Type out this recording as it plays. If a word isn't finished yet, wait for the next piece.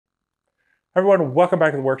Hi everyone, welcome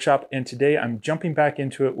back to the workshop, and today I'm jumping back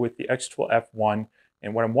into it with the xTool F1,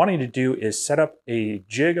 and what I'm wanting to do is set up a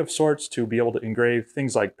jig of sorts to be able to engrave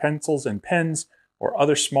things like pencils and pens or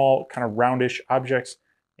other small kind of roundish objects.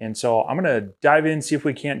 And so I'm going to dive in, see if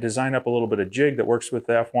we can't design up a little bit of jig that works with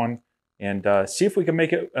the F1 and see if we can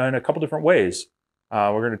make it in a couple different ways.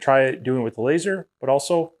 We're going to try it doing it with the laser, but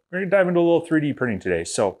also we're going to dive into a little 3D printing today.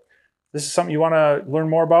 So this is something you want to learn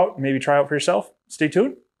more about, maybe try out for yourself. Stay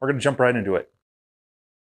tuned. We're going to jump right into it.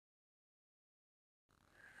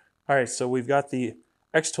 All right, so we've got the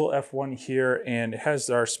xTool F1 here, and it has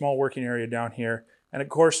our small working area down here. And of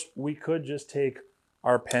course, we could just take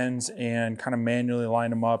our pens and kind of manually line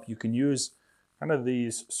them up. You can use kind of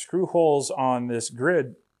these screw holes on this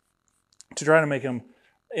grid to try to make them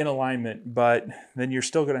in alignment, but then you're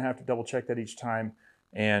still going to have to double check that each time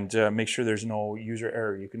and make sure there's no user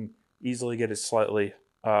error. You can easily get it slightly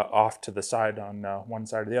off to the side on one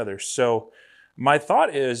side or the other. So my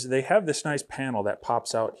thought is they have this nice panel that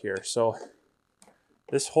pops out here. So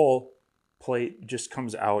this whole plate just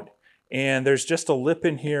comes out, and there's just a lip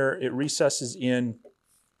in here. It recesses in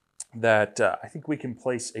that I think we can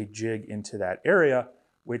place a jig into that area,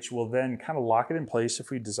 which will then kind of lock it in place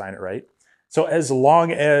if we design it right. So as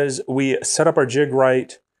long as we set up our jig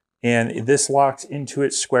right and this locks into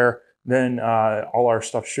its square, then all our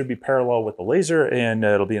stuff should be parallel with the laser, and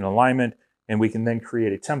it'll be in alignment. And we can then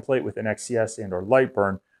create a template with an XCS and or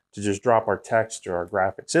Lightburn to just drop our text or our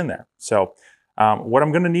graphics in there. So what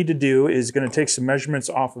I'm going to need to do is going to take some measurements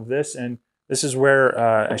off of this, and this is where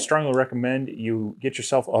I strongly recommend you get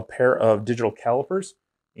yourself a pair of digital calipers,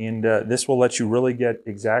 and this will let you really get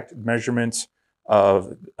exact measurements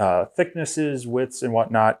of thicknesses, widths, and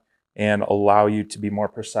whatnot, and allow you to be more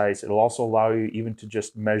precise. It'll also allow you even to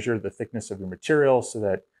just measure the thickness of your material so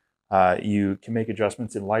that you can make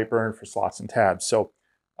adjustments in Lightburn for slots and tabs. So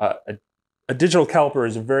a digital caliper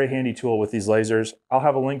is a very handy tool with these lasers. I'll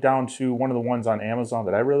have a link down to one of the ones on Amazon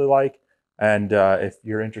that I really like. And if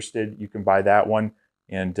you're interested, you can buy that one,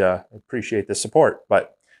 and appreciate the support.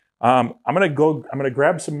 But I'm gonna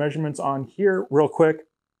grab some measurements on here real quick,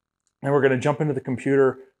 and we're gonna jump into the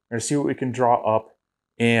computer and see what we can draw up.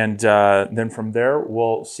 And then from there,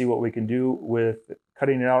 we'll see what we can do with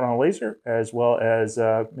cutting it out on a laser, as well as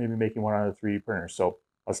maybe making one on a 3D printer. So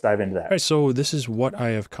let's dive into that. All right, so this is what I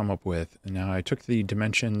have come up with. Now I took the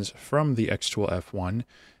dimensions from the xTool F1,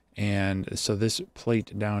 and so this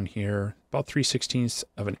plate down here, about 3/16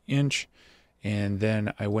 of an inch, and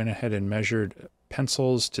then I went ahead and measured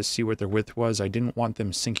pencils to see what their width was. I didn't want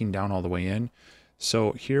them sinking down all the way in.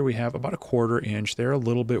 So here we have about a 1/4 inch. They're a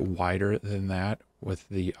little bit wider than that with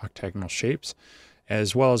the octagonal shapes,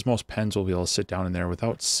 as well as most pens will be able to sit down in there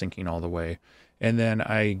without sinking all the way. And then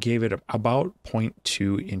I gave it about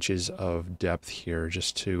 0.2 inches of depth here,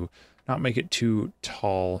 just to not make it too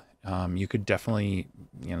tall. You could definitely,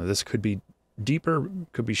 this could be deeper,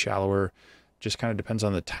 could be shallower, just kind of depends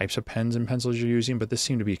on the types of pens and pencils you're using, but this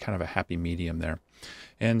seemed to be kind of a happy medium there.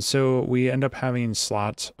 And so we end up having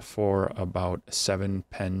slots for about 7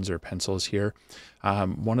 pens or pencils here.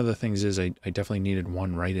 One of the things is I definitely needed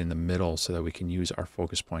one right in the middle so that we can use our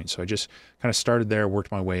focus point. So I just kind of started there,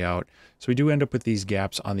 worked my way out. So we do end up with these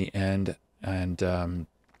gaps on the end, and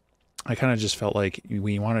I kind of just felt like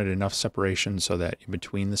we wanted enough separation so that in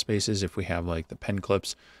between the spaces, if we have like the pen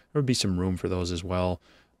clips, there would be some room for those as well.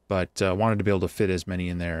 But wanted to be able to fit as many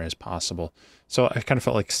in there as possible. So I kind of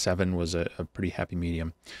felt like 7 was a pretty happy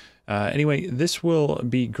medium. Anyway, this will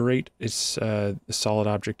be great. It's a solid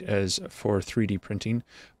object as for 3D printing.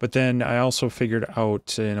 But then I also figured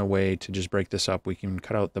out in a way to just break this up. We can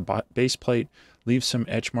cut out the base plate, leave some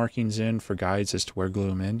etch markings in for guides as to where to glue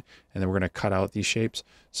them in, and then we're going to cut out these shapes.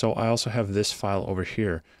 So I also have this file over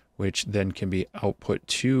here, which then can be output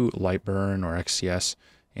to Lightburn or XCS,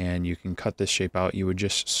 and you can cut this shape out. You would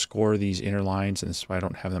just score these inner lines, and this is why I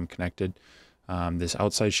don't have them connected. This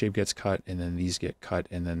outside shape gets cut, and then these get cut,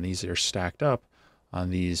 and then these are stacked up on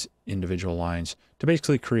these individual lines to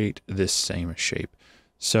basically create this same shape.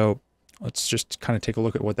 So let's just kind of take a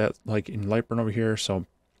look at what that's like in Lightburn over here. So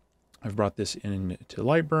I've brought this into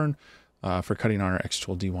Lightburn for cutting on our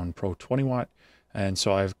xTool D1 Pro 20 watt. And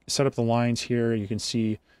so I've set up the lines here. You can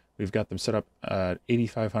see we've got them set up at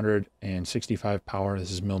 8,500 and 65 power.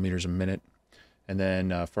 This is millimeters a minute. And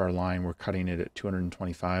then for our line, we're cutting it at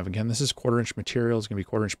 225. Again, this is 1/4 inch material. It's going to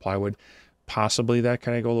be 1/4 inch plywood. Possibly that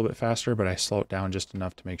kind of go a little bit faster, but I slow it down just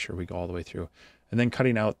enough to make sure we go all the way through. And then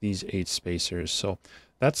cutting out these 8 spacers. So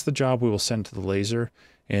that's the job we will send to the laser.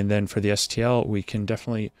 And then for the STL, we can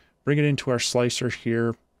definitely bring it into our slicer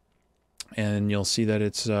here. And you'll see that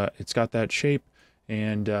it's got that shape.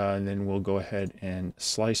 and then we'll go ahead and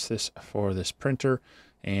slice this for this printer.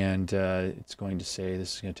 And it's going to say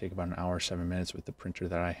this is going to take about an hour, 7 minutes with the printer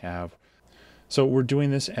that I have. So we're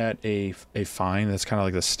doing this at a fine. That's kind of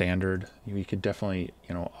like the standard. You could definitely,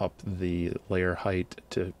 up the layer height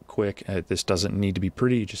to quick. This doesn't need to be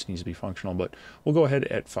pretty, it just needs to be functional, but we'll go ahead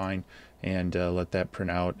at fine and let that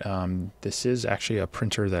print out. This is actually a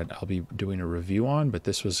printer that I'll be doing a review on, but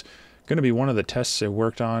this was going to be one of the tests I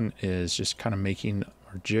worked on, is just kind of making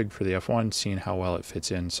our jig for the F1, seeing how well it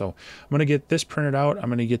fits in. So I'm going to get this printed out. I'm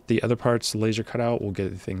going to get the other parts laser cut out. We'll get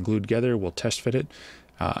the thing glued together. We'll test fit it.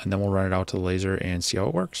 And then we'll run it out to the laser and see how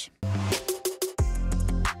it works.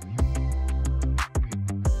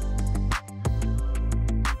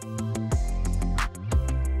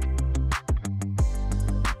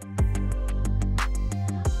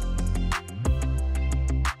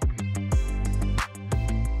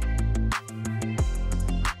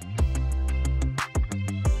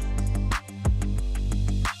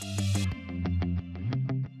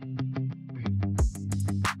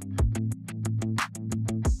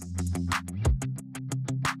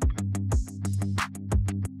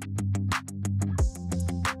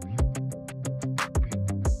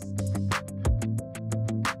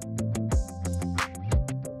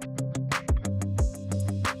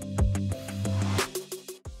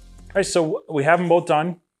 All right, so we have them both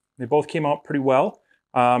done. They both came out pretty well.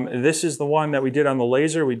 This is the one that we did on the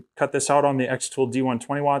laser. We cut this out on the xTool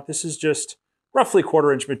D120 watt. This is just roughly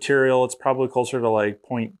 1/4 inch material. It's probably closer to like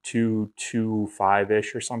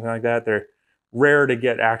 0.225-ish or something like that. They're rare to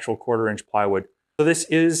get actual 1/4 inch plywood. So this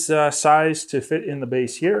is sized to fit in the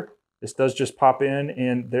base here. This does just pop in,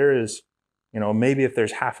 and there is, maybe if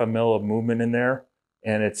there's 1/2 mil of movement in there,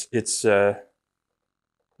 and it's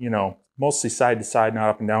mostly side to side, not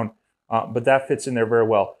up and down. But that fits in there very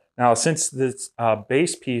well. Now, since this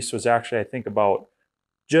base piece was actually, I think, about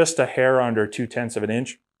just a hair under 2/10 of an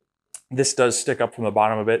inch, this does stick up from the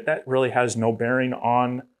bottom a bit. That really has no bearing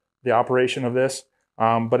on the operation of this,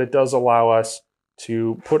 but it does allow us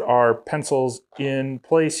to put our pencils in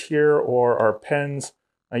place here, or our pens.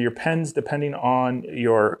 Your pens, depending on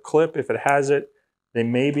your clip, if it has it, they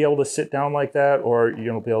may be able to sit down like that, or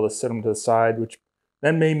you'll be able to sit them to the side, which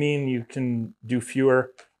then may mean you can do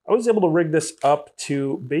fewer. I was able to rig this up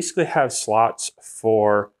to basically have slots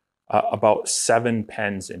for about 7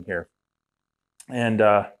 pens in here. And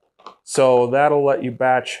so that'll let you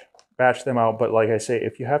batch them out. But like I say,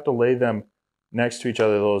 if you have to lay them next to each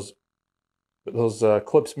other, those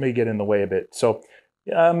clips may get in the way a bit. So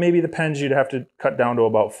maybe the pens you'd have to cut down to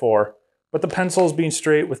about 4. But the pencils being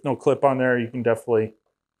straight with no clip on there, you can definitely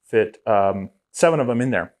fit 7 of them in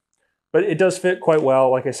there. But it does fit quite well.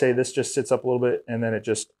 Like I say, this just sits up a little bit and then it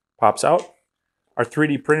just pops out. Our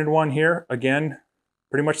 3D printed one here, again,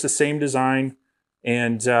 pretty much the same design,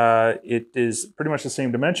 and it is pretty much the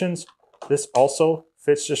same dimensions. This also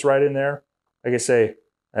fits just right in there. Like I say,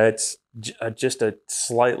 it's just a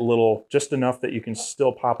slight little, just enough that you can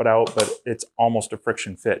still pop it out, but it's almost a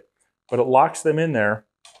friction fit. But it locks them in there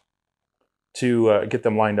to get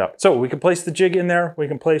them lined up. So we can place the jig in there. We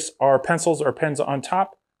can place our pencils or pens on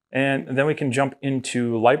top. And then we can jump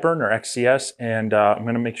into Lightburn or XCS, and I'm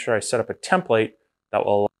going to make sure I set up a template that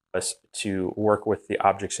will allow us to work with the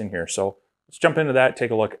objects in here. So let's jump into that,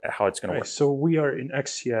 take a look at how it's going to work. So we are in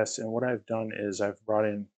XCS, and what I've done is I've brought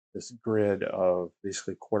in this grid of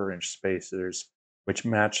basically 1/4 inch spacers, which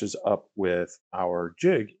matches up with our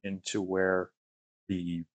jig into where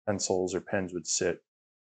the pencils or pens would sit.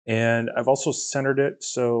 And I've also centered it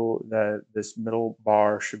so that this middle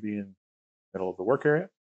bar should be in the middle of the work area.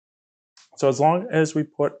 So as long as we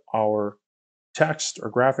put our text or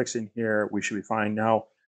graphics in here, we should be fine. Now,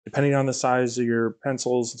 depending on the size of your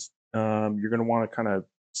pencils, you're going to want to kind of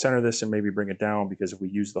center this and maybe bring it down, because if we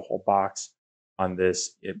use the whole box on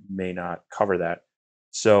this, it may not cover that.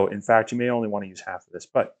 So in fact, you may only want to use half of this,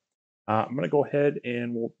 but I'm going to go ahead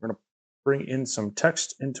and we're going to bring in some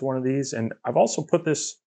text into one of these. And I've also put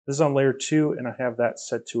this is on layer 2, and I have that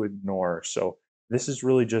set to ignore. So this is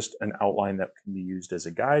really just an outline that can be used as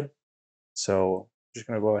a guide. So I'm just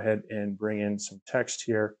going to go ahead and bring in some text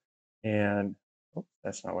here, and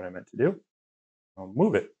that's not what I meant to do. I'll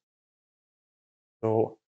move it.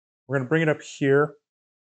 So we're going to bring it up here,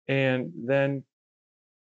 and then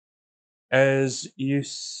as you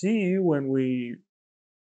see, when we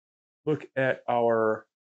look at our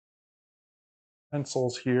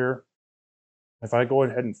pencils here, if I go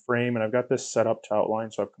ahead and frame, and I've got this set up to outline,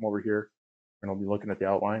 so I've come over here and I'll be looking at the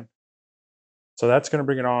outline. So that's going to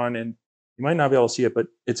bring it on, and you might not be able to see it, but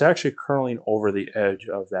it's actually curling over the edge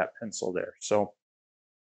of that pencil there. So what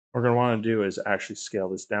we're going to want to do is actually scale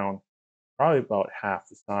this down. probably about half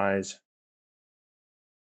the size.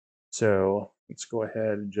 So let's go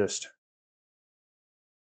ahead and just,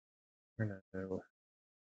 we're gonna do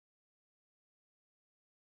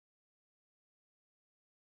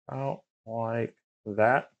about like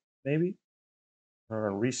that, maybe. We're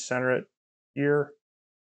gonna recenter it here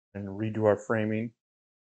and redo our framing.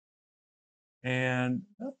 And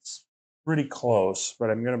that's pretty close, but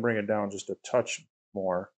I'm gonna bring it down just a touch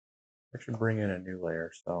more. Actually bring in a new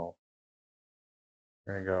layer. So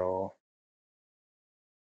we're gonna go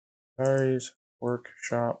Diaries,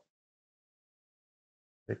 Workshop,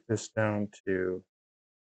 take this down to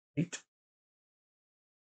 8.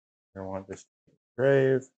 I want this to be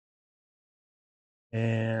engrave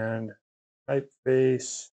and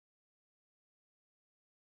typeface.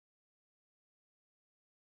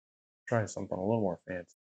 Try something a little more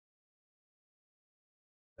fancy.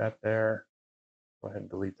 That there. Go ahead and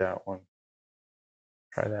delete that one.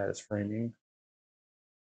 Try that as framing.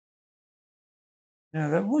 Yeah,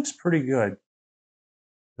 that looks pretty good.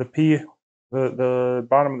 The P, the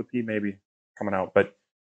bottom of the P maybe coming out, but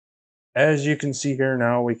as you can see here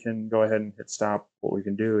now, we can go ahead and hit stop. What we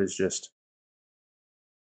can do is just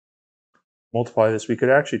multiply this. We could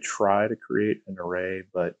actually try to create an array,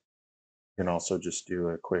 but you can also just do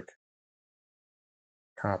a quick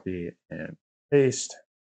copy and paste,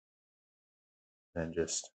 and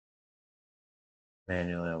just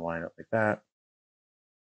manually align it like that.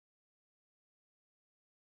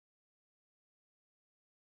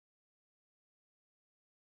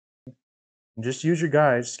 And just use your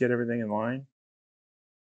guides, just get everything in line.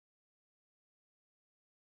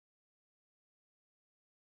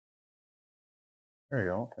 There you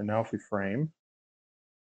go. And now if we frame,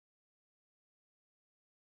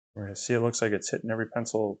 we're going to see it looks like it's hitting every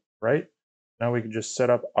pencil right. Now we can just set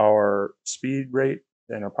up our speed rate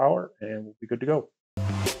and our power, and we'll be good to go.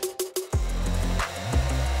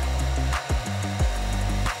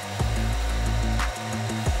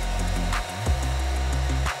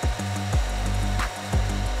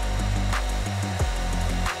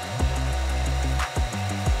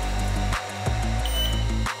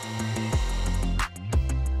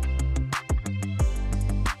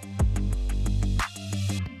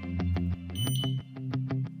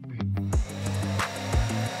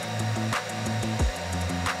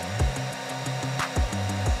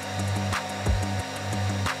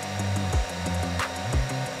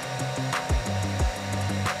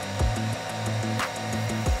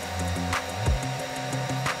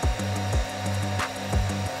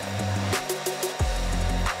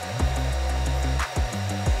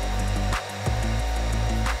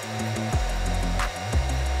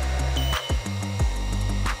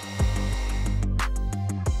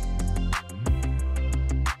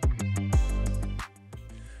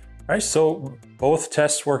 All right, so both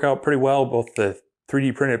tests work out pretty well, both the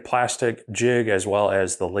 3D printed plastic jig as well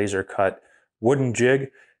as the laser cut wooden jig.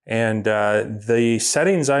 And the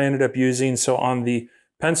settings I ended up using, so on the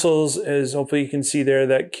pencils, as hopefully you can see there,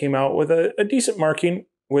 that came out with a decent marking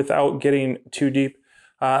without getting too deep.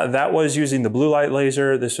 That was using the blue light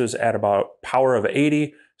laser. This was at about power of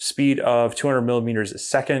 80, speed of 200 millimeters a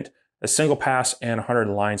second, a single pass, and 100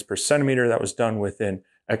 lines per centimeter. That was done within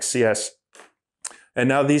XCS. And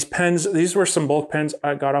now these pens, these were some bulk pens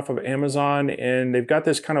I got off of Amazon, and they've got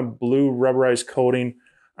this kind of blue rubberized coating.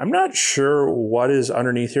 I'm not sure what is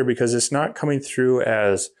underneath here because it's not coming through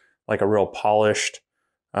as like a real polished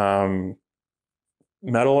metal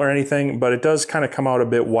or anything, but it does kind of come out a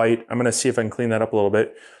bit white. I'm gonna see if I can clean that up a little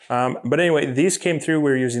bit. But anyway, these came through,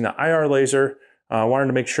 we were using the IR laser. I wanted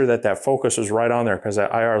to make sure that that focus was right on there because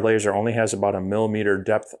that IR laser only has about 1 millimeter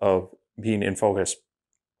depth of being in focus.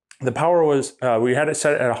 The power was, we had it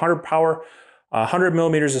set at 100 power, 100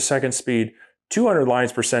 millimeters a second speed, 200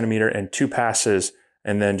 lines per centimeter, and 2 passes,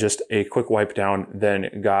 and then just a quick wipe down,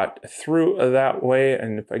 then got through that way.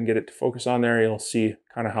 And if I can get it to focus on there, you'll see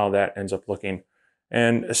kind of how that ends up looking.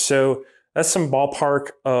 And so that's some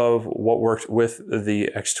ballpark of what worked with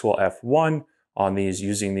the xTool F1 on these,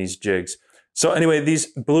 using these jigs. So anyway, these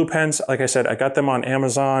blue pens, like I said, I got them on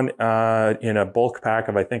Amazon in a bulk pack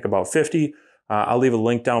of, I think, about 50. I'll leave a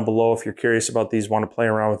link down below if you're curious about these, want to play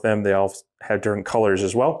around with them. They all have different colors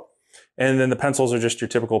as well. And then the pencils are just your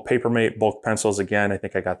typical Papermate bulk pencils. Again, I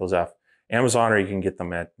think I got those off Amazon, or you can get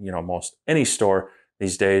them at, you know, most any store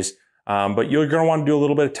these days. But you're going to want to do a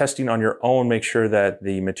little bit of testing on your own. Make sure that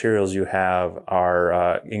the materials you have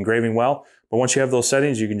are engraving well. But once you have those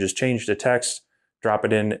settings, you can just change the text, drop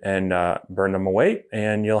it in, and burn them away.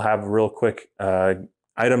 And you'll have real quick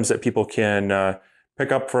items that people can pick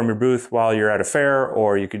up from your booth while you're at a fair,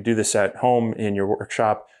 or you could do this at home in your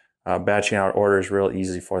workshop batching out orders real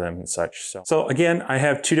easy for them and such. So again, I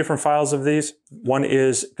have two different files of these. One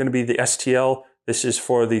is going to be the STL. This is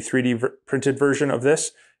for the 3D printed version of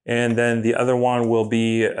this. And then the other one will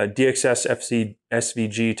be a DXS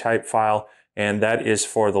SVG type file, and that is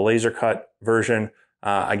for the laser cut version.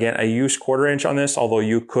 Again, I use 1/4 inch on this, although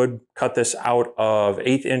you could cut this out of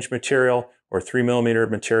 1/8 inch material or 3mm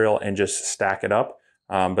material and just stack it up.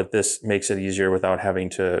 But this makes it easier without having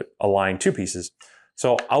to align two pieces.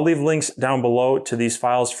 So I'll leave links down below to these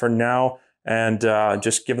files for now, and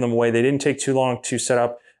just giving them away. They didn't take too long to set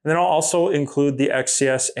up. And then I'll also include the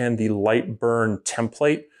XCS and the light burn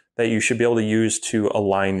template that you should be able to use to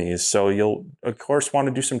align these. So you'll, of course, want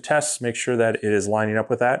to do some tests, make sure that it is lining up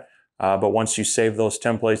with that. But once you save those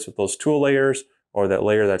templates with those tool layers, or that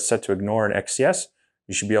layer that's set to ignore in XCS,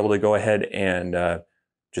 you should be able to go ahead and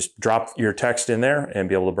just drop your text in there and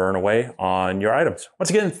be able to burn away on your items. Once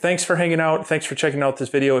again, thanks for hanging out. Thanks for checking out this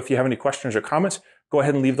video. If you have any questions or comments, go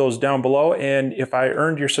ahead and leave those down below. And if I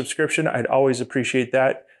earned your subscription, I'd always appreciate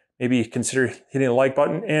that. Maybe consider hitting the like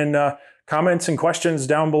button, and comments and questions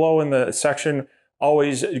down below in the section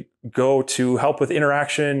always go to help with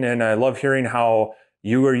interaction. And I love hearing how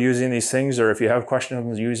you are using these things, or if you have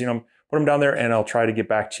questions using them, put them down there and I'll try to get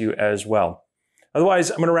back to you as well.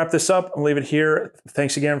 Otherwise, I'm going to wrap this up and leave it here.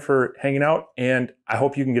 Thanks again for hanging out, and I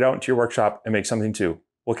hope you can get out into your workshop and make something too.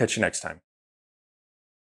 We'll catch you next time.